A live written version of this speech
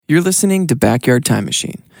You're listening to Backyard Time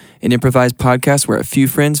Machine, an improvised podcast where a few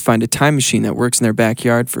friends find a time machine that works in their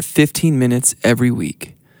backyard for 15 minutes every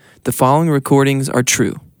week. The following recordings are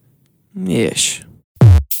true. Ish.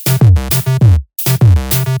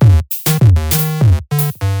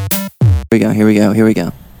 Here we go.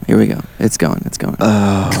 It's going.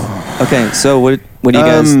 Oh. Okay, so what do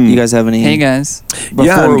you guys have any? Hey guys.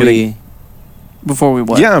 Before we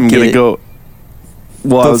what? Yeah, I'm gonna go.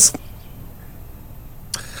 Well,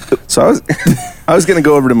 I was gonna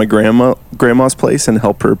go over to my grandma's place and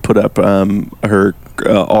help her put up her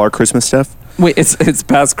all our Christmas stuff. Wait, it's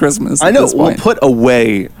past Christmas. I know. We'll put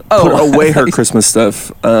away her Christmas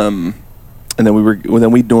stuff. And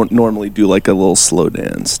then we don't normally do like a little slow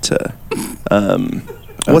dance to.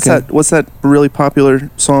 What's that really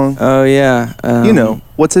popular song? Oh yeah.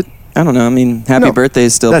 What's it? I don't know. I mean, Happy Birthday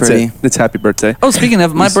is still pretty. It's Happy Birthday. Oh, speaking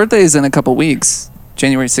of, my birthday is in a couple weeks,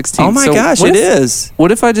 January 16th. Oh my gosh, it is.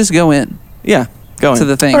 What if I just go in? Yeah, go in to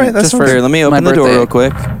the thing. All right, that's just for here. Let me open the door real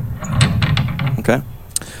quick. Okay.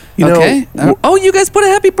 Okay. You guys put a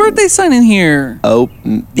happy birthday sign in here. Oh,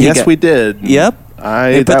 yes, we did. Yep.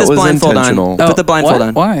 That was intentional. Put the blindfold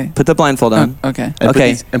on. Why? Put the blindfold on. Okay.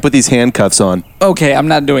 And put these handcuffs on. Okay, I'm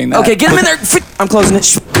not doing that. Okay, get him in there. I'm closing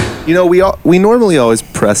it. You know, we normally always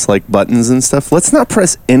press like buttons and stuff. Let's not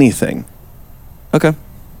press anything. Okay. All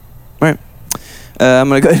right. I'm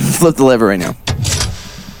gonna go ahead and flip the lever right now.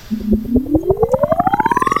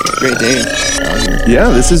 Great day.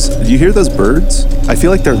 Yeah, you hear those birds? I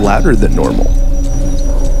feel like they're louder than normal.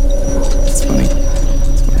 It's funny.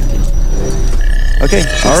 Okay.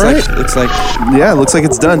 All right. Looks like. Yeah, looks like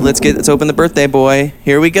it's done. Let's open the birthday boy.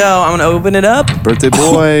 Here we go. I'm gonna open it up. Birthday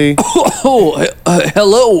boy.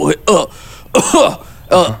 Hello.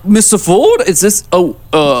 Mr. Ford? Is this?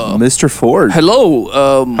 Mr. Ford.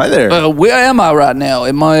 Hello. Hi there. Where am I right now?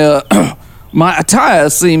 Am I? My attire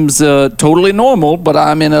seems totally normal, but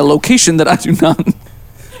I'm in a location that I do not.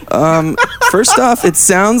 First off, it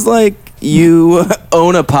sounds like you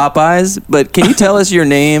own a Popeyes, but can you tell us your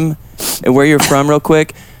name and where you're from real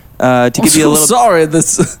quick? To give you a little. Sorry,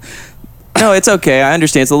 this. No, it's okay. I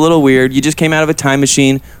understand. It's a little weird. You just came out of a time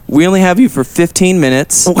machine. We only have you for 15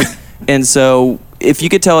 minutes. And so if you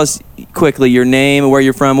could tell us quickly your name and where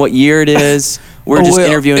you're from, what year it is. We're just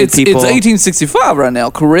interviewing people. It's 1865 right now,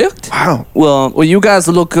 correct? Wow. Well, you guys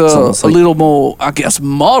look a little more, I guess,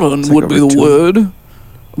 modern would be the word.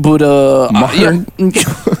 But modern?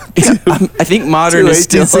 I think modern is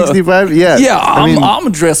still 1865. Yeah. Yeah,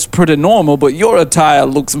 I'm dressed pretty normal, but your attire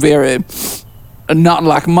looks very not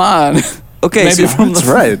like mine. Okay, maybe from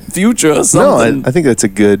the future or something. No, I think that's a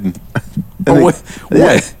good.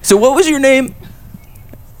 So what was your name?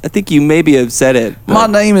 I think you maybe have said it. My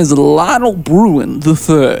name is Lionel Bruin the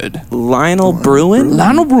Third. Lionel Bruin?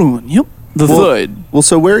 Lionel Bruin. Yep, the Third. Well,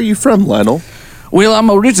 so where are you from, Lionel? Well, I'm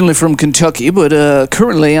originally from Kentucky, but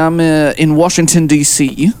currently I'm in Washington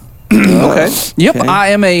D.C. Okay. Yep, okay. I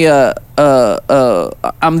am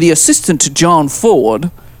I'm the assistant to John Ford,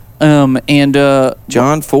 John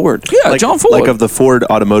Ford. Yeah, John Ford, like of the Ford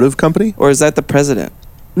Automotive Company, or is that the president?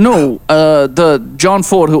 No, the John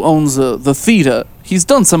Ford who owns the theater. He's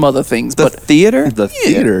done some other things, The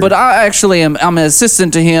theater. But I actually I'm an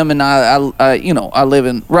assistant to him, and I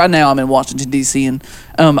live right now I'm in Washington D.C. and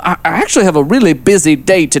I actually have a really busy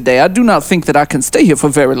day today. I do not think that I can stay here for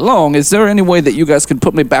very long. Is there any way that you guys can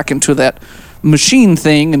put me back into that machine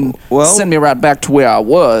thing and send me right back to where I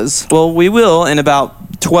was? Well, we will in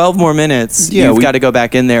about 12 more minutes. Yeah, you've got to go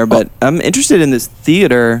back in there. But I'm interested in this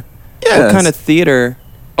theater. Yeah. What kind of theater?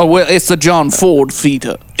 Oh, well, it's the John Ford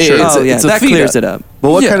theater. Sure. It's a that theater. Clears it up. But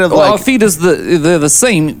what kind of like... Well, theaters, they're the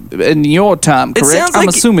same in your time, correct? I'm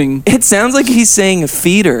assuming... It sounds like he's saying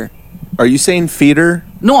feeder. Are you saying feeder?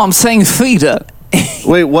 No, I'm saying theater.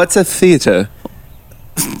 Wait, what's a theater?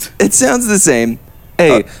 It sounds the same.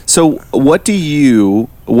 Hey, so what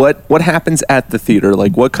happens at the theater?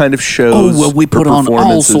 Like, what kind of shows? Oh, well, we put on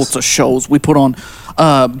all sorts of shows. We put on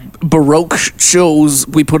Baroque shows.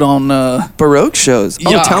 We put on... Baroque shows?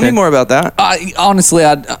 Oh, tell me more about that.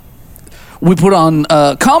 We put on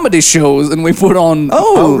comedy shows, and we put on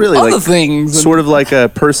really? other like, things. Sort of like a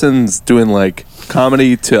person's doing like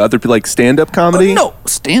comedy to other people, like stand-up comedy? No,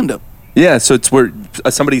 stand-up. Yeah, so it's where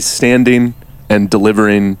somebody's standing and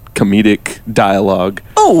delivering comedic dialogue.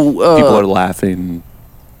 People are laughing.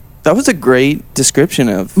 That was a great description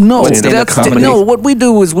of what we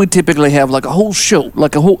do is we typically have like a whole show,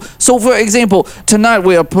 so for example, tonight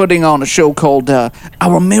we are putting on a show called Our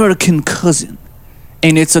American Cousin,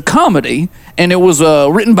 and it's a comedy, and it was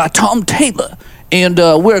written by Tom Taylor, and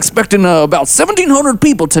we're expecting about 1,700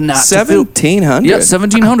 people tonight. 1,700? Yeah,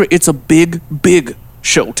 1,700. It's a big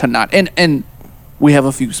show tonight, and we have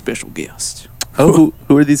a few special guests. Oh,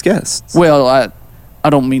 who are these guests? Well, I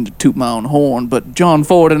don't mean to toot my own horn, but John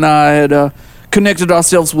Ford and I had connected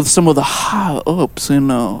ourselves with some of the high ups in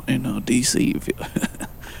DC,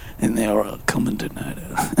 and they are coming tonight.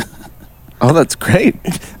 Oh, that's great.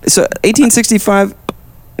 So 1865.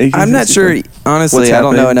 I'm not sure. Honestly, What's I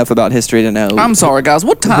don't know happening? enough about history to know. I'm sorry, guys.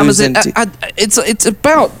 What time Who's is it?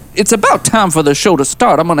 It's about time for the show to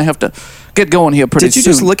start. I'm gonna have to get going here pretty Did you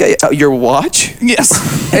soon. just look at your watch?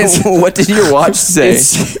 Yes. What did your watch say?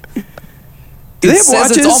 Do they It have says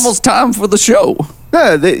watches? it's almost time for the show.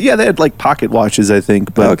 They had like pocket watches, I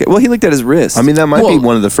think. But Okay. Well, he looked at his wrist. I mean, that might be Well-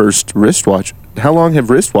 one of the first wristwatch. How long have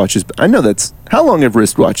wristwatches? How long have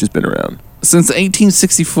wristwatches been around? Since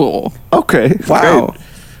 1864. Okay. Wow. Great.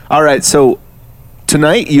 All right. So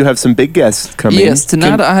tonight you have some big guests coming. Yes,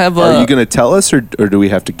 tonight I have, Are you going to tell us, or do we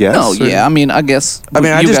have to guess? Oh, or- yeah. I mean, I guess. I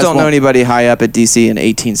mean, I you just guys don't know won't- anybody high up at DC in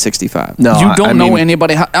 1865. No, You don't I know mean,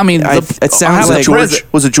 anybody. I mean, it sounds I have like the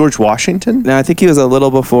president. Was it George Washington? No, I think he was a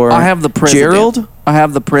little before. I have the president. Gerald? I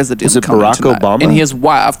have the president. Was it coming Barack tonight. Obama? And his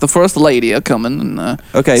wife, the first lady, are coming, and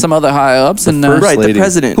Okay. some other high ups. And First Right, the lady.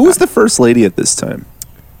 president. Who was the first lady at this time?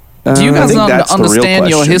 do you I guys think that's the real understand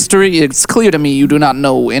your question. history? It's clear to me you do not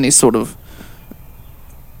know any sort of.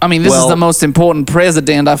 I mean, this is Well- the most important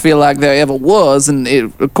president I feel like there ever was, and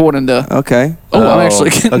according to. Okay. Oh, I'm Oh,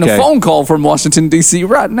 actually getting okay. a phone call from Washington D.C.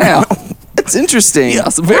 right now. That's interesting.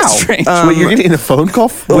 Yes, very strange. Wait, you're getting a phone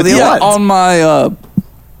call? With the- what? on my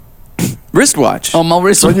Wristwatch.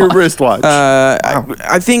 wrist. On your wristwatch.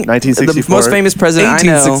 I think the 1964. most famous president I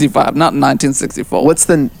know. 1865, not 1964. What's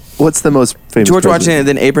the most famous? George president? Washington and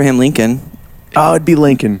then Abraham Lincoln. Oh, it'd be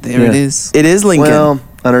Lincoln. There it is. It is Lincoln. Well,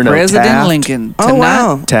 I don't know. President Taft? Lincoln. oh, Tonight,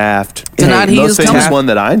 wow. Taft. Tonight he most is famous coming. one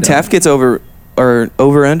that I know. Taft gets over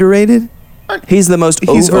underrated. He's the most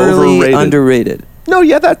He's overly overrated. underrated. No,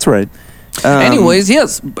 yeah, that's right. Anyways,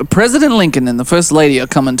 yes, President Lincoln and the First Lady are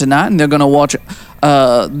coming tonight, and they're going to watch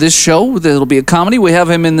this show. There'll be a comedy. We have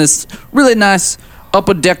him in this really nice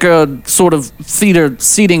upper decker sort of theater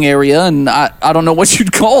seating area, and I don't know what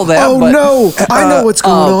you'd call that. Oh but, no, I know what's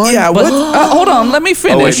going on. yeah, But hold on, let me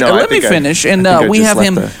finish. no, I let me think I- finish, I and think I we just have let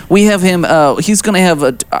him. the- We have him. He's gonna have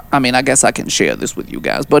a. I mean, I guess I can share this with you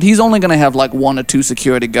guys, but he's only gonna have like 1 or 2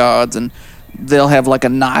 security guards, and they'll have like a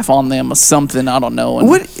knife on them or something. I don't know. And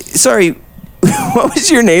What? Sorry. What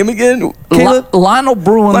was your name again? Caleb? Lionel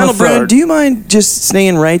Bruin Lionel III. Bruin, do you mind just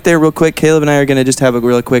staying right there real quick? Caleb and I are going to just have a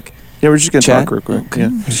real quick. Yeah, we're just gonna Chat? talk real quick. Okay,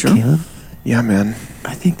 Yeah. sure. Caleb, Yeah, man.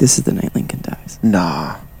 I think this is the night Lincoln dies.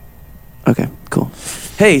 Nah. Okay, cool.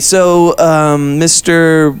 Hey, so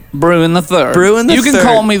Mr. Bruin the Third. Bruin the You can Third.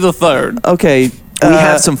 call me the Third. Okay, We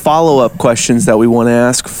have some follow-up questions that we want to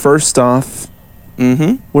ask. First off,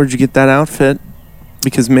 where'd you get that outfit?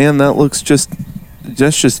 Because man, that looks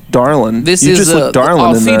that's just darling. This you is just look darling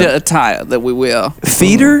our in feeder that. attire that we wear.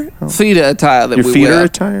 feeder. Feeder attire that Your we feeder wear.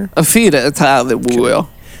 attire? A feeder attire that we wear.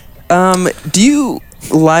 Do you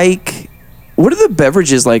like? What are the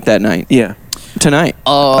beverages like that night? Yeah. Tonight.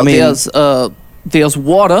 I mean, There's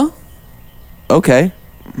water. okay.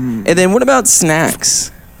 And then what about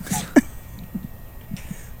snacks?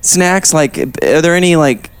 Snacks, like, are there any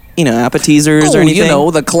like appetizers or anything? You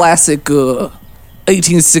know, the classic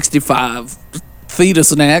 1865 feeder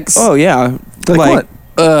snacks. Oh yeah, Like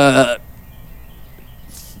what?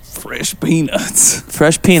 Fresh peanuts.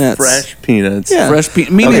 fresh peanuts. Fresh peanuts. Yeah. Fresh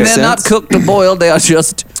peanuts. Meaning Okay. they're not Sense. cooked or boiled. They are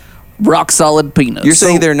just rock solid peanuts. You're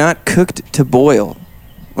saying they're not cooked to boil.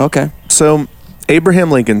 Okay. So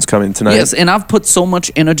Abraham Lincoln's coming tonight. Yes, and I've put so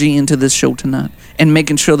much energy into this show tonight and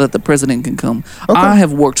making sure that the president can come. I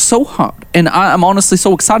have worked so hard, and I'm honestly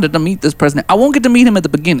so excited to meet this president. I won't get to meet him at the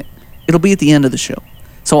beginning. It'll be at the end of the show.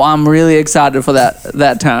 So I'm really excited for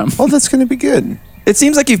that time. Oh, that's going to be good. It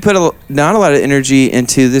seems like you've put not a lot of energy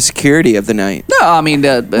into the security of the night. No, I mean,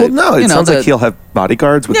 Well, no, it sounds like he'll have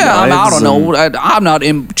bodyguards with Yeah, I knives. don't know. I'm not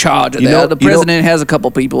in charge of You that. know- The you know- president has a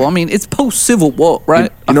couple people. I mean, it's post-Civil War,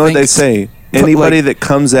 right? You know I what they think. say? But, Anybody like- that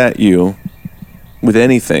comes at you with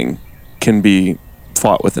anything can be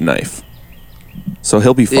fought with a knife. So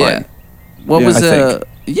he'll be fine. Yeah. What Yeah, was I think.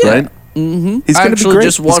 yeah? Right? Mm-hmm. He's I gonna be actually great.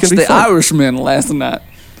 just He's gonna watched be The fun. Irishman last night.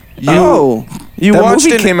 You That watched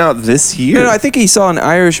movie it? came out this year. No, I think he saw an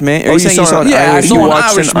Irish man. Are Oh, you you saying saw you saw an an Yeah, I Irish? saw you an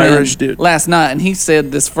watched an Irishman Irish dude. last night, and he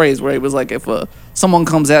said this phrase where he was like, "If someone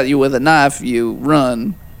comes at you with a knife, you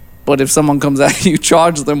run, but if someone comes at you,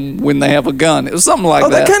 charge them when they have a gun." It was something like Oh,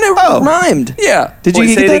 that kind of Oh. rhymed. Yeah. Did you Wait,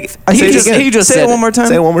 get say that? it- I say think it just- again. he just say said it one it. more time.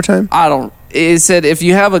 Say it one more time. I don't. It said if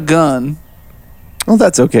you have a gun, Oh,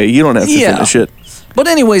 that's okay. You don't have to Yeah. finish it. But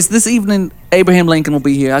anyways, this evening, Abraham Lincoln will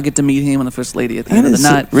be here. I get to meet him and the First Lady at the That end of the is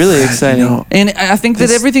night. really exciting. And I think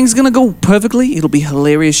that everything's going to go perfectly. It'll be a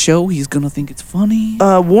hilarious show. He's going to think it's funny.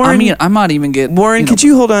 Warren, I mean, I might even get... Warren, could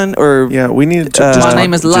you hold on? Or Yeah, we need to. My just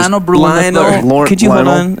name is just- Lionel Bruin Lionel. III. Could you hold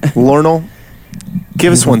on? Lornal,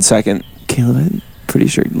 give us 1 second. Caleb, I'm pretty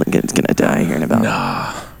sure Lincoln's gonna die here in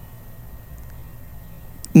about.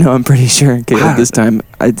 No, I'm pretty sure. Caleb, this time,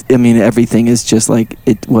 I mean, everything is just like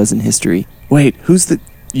it was in history. Wait, who's the?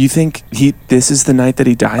 You think this is the night that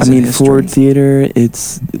he dies? I mean, in history? Ford Theater.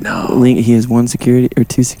 It's he has one security or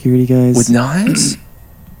two security guys with knives.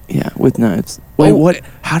 Yeah, with knives. Wait, what?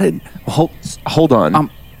 How did? Hold on.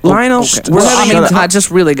 Lionel, Okay. we're Well, I having mean, I just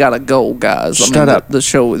really gotta go, guys. Shut up. The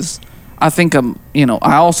show is. I think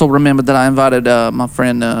I also remembered that I invited my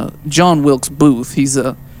friend John Wilkes Booth. He's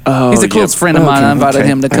a close friend of mine. I invited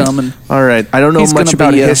him to come and. All right. I don't know He's much gonna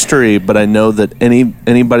about be, history, but I know that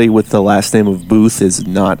anybody with the last name of Booth is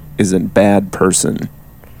a bad person.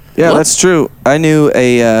 Yeah, What? that's true. I knew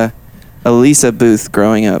a Lisa Booth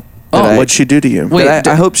growing up. What'd she do to you? Wait,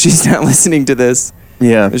 I hope she's not listening to this.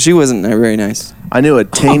 Yeah, She wasn't very nice. I knew a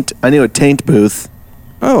taint Booth.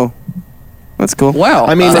 Oh, that's cool. Wow.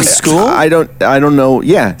 I mean, From school? I don't know.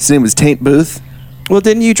 Yeah, his name was Taint Booth. Well,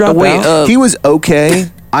 didn't you drop Wait, out? He was okay.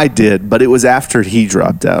 I did, but it was after he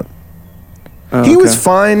dropped out. Oh, He was okay.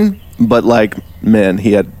 fine, but like, man,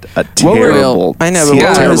 he had a What were- terrible. I know, but he what had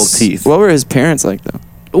were terrible his teeth. What were his parents like though?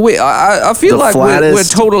 Wait, I feel The like we're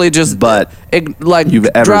flattest totally just butt like you've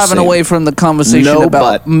ever driving seen. away from the conversation No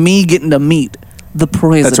about butt. me getting to meet the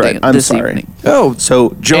president That's right. I'm this sorry. evening. Oh,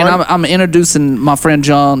 So John, And I'm introducing my friend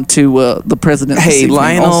John to the president. this hey,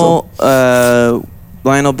 evening also.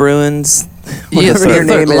 Lionel Bruins. Yes, Whatever your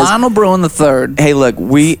name is. Lionel Bruin III. Hey, look,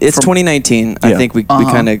 it's 2019. I Yeah. think we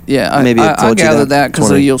Uh-huh. kind of Yeah, maybe I told you gathered that because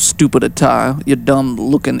of 20. your stupid attire, your dumb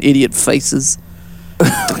looking idiot faces.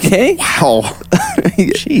 Okay. wow,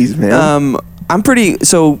 jeez, man. I'm pretty.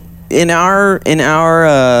 So in our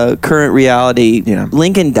current reality, Yeah.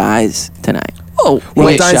 Lincoln dies tonight. Oh, Well,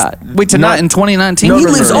 wait, dies- shot. wait, tonight not- in 2019? No, he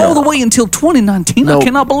no, no, lives no, all no. the way until 2019. No. I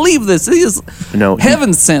cannot believe this. He is No, he-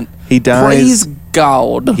 heaven sent. he dies- Praise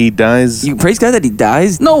God. He dies. You praise God that he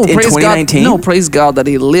dies. No, in praise 2019. God. No, praise God that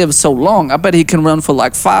he lives so long. I bet he can run for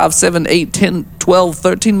like 5, 7, 8, 10, 12,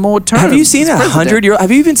 13 more terms. Have you seen as a president. 100-year-old? Have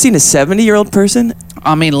you even seen a 70-year-old person?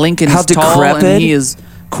 I mean, Lincoln How is tall decrepit? and he is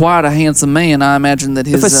quite a handsome man. I imagine that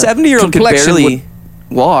his If a 70-year-old could complexion barely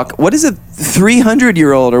walk, what is a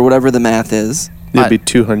 300-year-old or whatever the math is? It'd be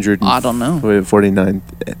 200. I don't know. 49,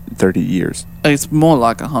 30 years. It's more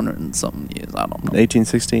like 100 and something years. I don't know.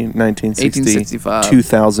 1860, 1960, 1865.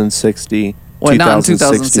 2060, Well, not in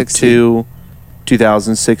 2062,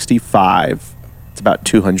 2065. It's about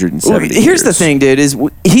 270 Well, here's the years. thing, dude. Is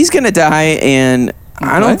he's gonna die, and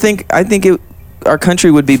I don't think our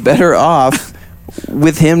country would be better off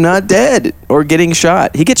with him not dead or getting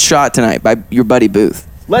shot. He gets shot tonight by your buddy Booth.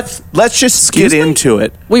 Let's just Excuse get me? into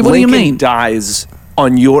it. Wait, what do you Lincoln mean? dies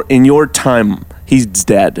in your time. He's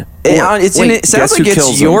dead. It Guess sounds like who it's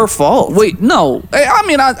kills your him? fault. Wait, no. I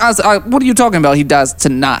mean, what are you talking about? He dies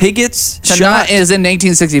tonight. He gets Tonight shot. is in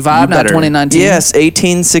 1865, You not better- 2019. Yes,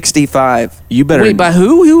 1865. You better. Wait, by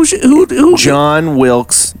who? Who? John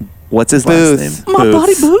Wilkes. What's his Booth. last name? My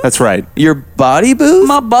buddy Booth? That's right. Your body Booth?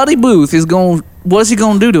 My buddy Booth is going. What's he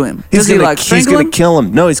going to do to him? He's Does he gonna, like he's strangle gonna him? kill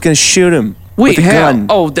him. No, he's gonna shoot him. Wait, with a how? gun.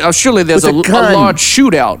 Oh, surely there's With a a gun. large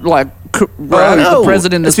shootout. Like, right? No, The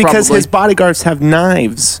president it's is because probably. his bodyguards have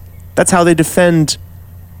knives. That's how they defend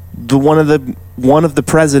one of the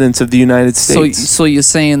presidents of the United States. So you're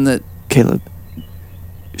saying that? Caleb,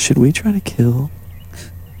 should we try to kill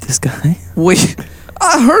this guy? Wait,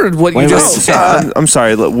 I heard what Wait, you wait, just so- said. I'm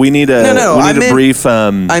sorry. Look, we need a No, we I need a meant- brief. I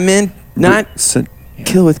meant not so-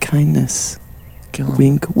 kill with kindness. kill him.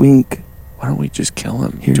 Wink, wink. Why don't we just kill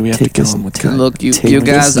him? Here, Do we have to take kill this- him with take- guns? Look, you Take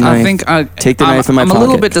guys. this I knife. think Take the knife in my I'm a little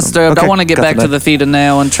pocket. bit disturbed. Okay, I want to get got back that. to the theater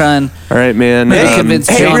now and try and. All right, man. Maybe convince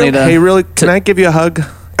hey, Johnny real- to- Hey, really? Can I give you a hug?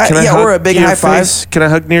 Can I yeah, hug or a big your high five. face? Can I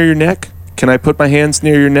hug near your neck? Can I put my hands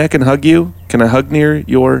near your neck and hug you? Can I hug near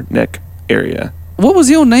your neck area? What was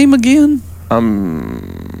your name again?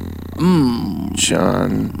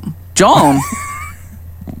 John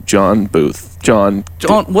John. Booth. John.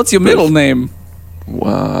 John. What's your middle name?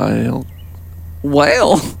 Wild.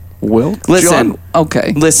 Well. Wilk. Listen,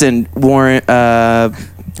 Okay. listen, Warren.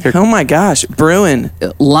 Oh my gosh, Bruin.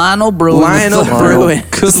 Lionel Bruin. Lionel III. Bruin.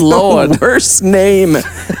 Good Lord. Worst name ever.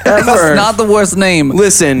 That's not the worst name.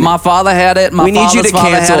 Listen, my father had it. My we need you father's to father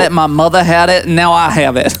cancel. had it. My mother had it. And now I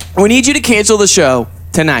have it. we need you to cancel the show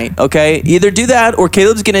tonight, okay? Either do that or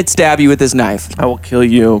Caleb's gonna stab you with his knife. I will kill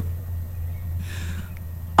you.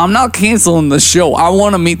 I'm not canceling the show. I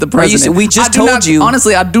want to meet the president. We just I do told not- you.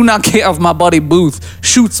 Honestly, I do not care if my buddy Booth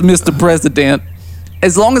shoots Mr. President.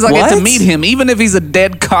 As long as I get to What? meet him, even if he's a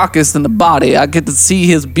dead carcass in the body, I get to see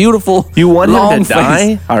his beautiful. You want him to long die?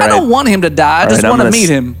 face. All I right. don't want him to die. I just want to meet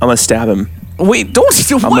him. I'm gonna stab him. Wait,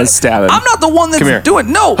 don't. I'm gonna stab him. I'm not the one that's Come here.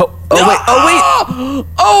 doing. No. Oh, wait. Oh,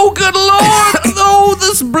 oh, good lord! Oh,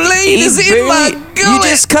 this blade is in my gullet. You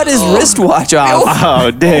just cut his wristwatch off. Oh,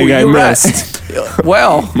 dang, I you're right. missed.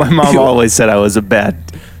 Well, My mom always said I was a bad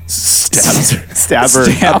stabber.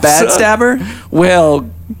 A bad stabber? well,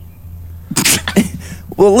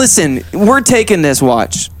 Well, listen, we're taking this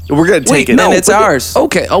watch. We're gonna take it. no, it's ours.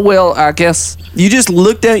 okay. Oh well, I guess You just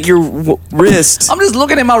looked at your wrist. I'm just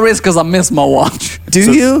looking at my wrist because I missed my watch.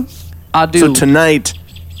 Do you? I do. So tonight,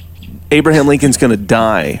 Abraham Lincoln's gonna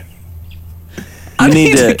die. I You need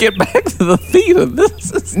need to to- get back to the theater.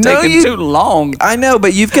 This is No, taking you- too long. I know,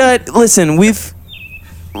 but you've got. Listen,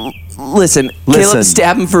 Listen, Caleb,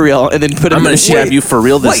 stab him for real, and then put him. I'm gonna in stab wait, you for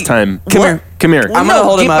real this wait. time. Come here. Come here. I'm No, gonna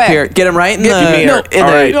hold him get up back. here. Get him right in Get the me no, here. in All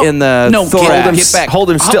the right. in the No, thorax. get him. Get back. Hold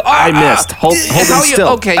him still. I missed. Hold him How you- still.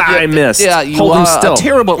 okay, I yeah, missed. yeah, you Hold him are a still.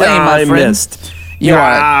 terrible aim, my I friend. missed. You are.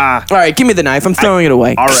 Ah. All right, give me the knife. I'm throwing it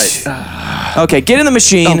away. All right. Okay, get in the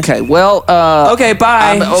machine. Okay. Well. Okay,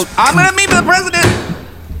 bye. I'm gonna meet the president.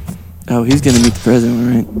 Oh, he's gonna meet the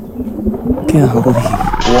president, right? Golly.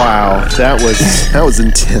 Wow, that was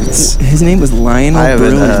intense. His name was Lionel I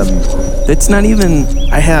haven't. Bruin. That's not even.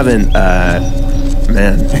 I haven't.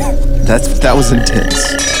 Man, that was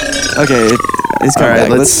intense. Okay, it's All coming right,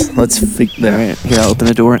 back. let's fix All that. right, here, I'll open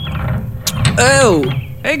the door. Oh.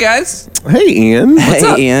 Hey guys. Hey, Ian. Hey,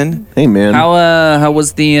 up? Ian. Hey, man. How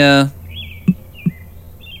was the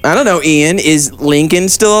I don't know, Ian. Is Lincoln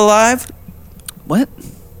still alive? what?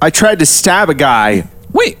 I tried to stab a guy.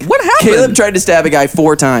 Wait, what happened? Caleb tried to stab a guy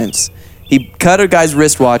 4 times. He cut a guy's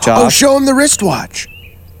wristwatch Oh, off. show him the wristwatch.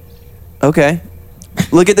 Okay.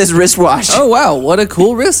 Look at this wristwatch. Oh wow, what a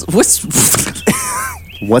cool wrist. What's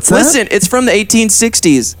What's that? Listen, it's from the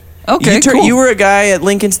 1860s. Okay, cool. You were a guy at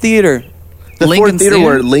Lincoln's Theater. the Lincoln Ford Theater Theater?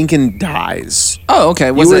 where Lincoln dies. Oh,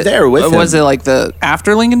 okay. Was were it, there with Was him. it like the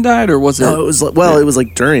after Lincoln died, or was it No, it was like, well, it was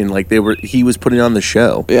like during, like he was putting on the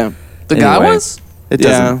show. Yeah. the guy Anyway. was? It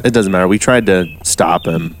doesn't matter. We tried to stop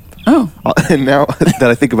him. Oh, And now that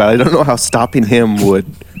I think about it, I don't know how stopping him would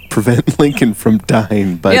prevent Lincoln from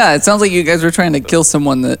dying, but yeah. It sounds like you guys were trying to kill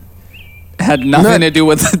someone that had nothing Not- to do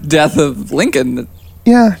with the death of Lincoln.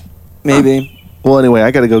 yeah. Maybe. Well, anyway,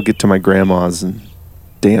 I got to go get to my grandma's and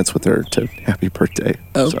dance with her to happy birthday.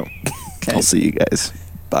 Oh. So Okay. I'll see you guys.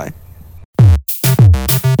 Bye.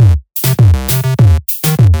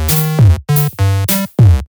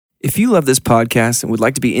 If you love this podcast and would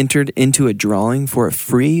like to be entered into a drawing for a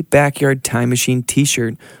free Backyard Time Machine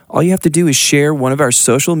t-shirt, all you have to do is share one of our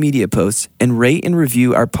social media posts and rate and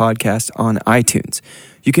review our podcast on iTunes.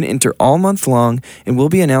 You can enter all month long, and we'll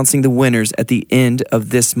be announcing the winners at the end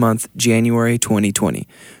of this month, January 2020.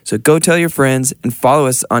 So go tell your friends and follow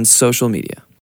us on social media.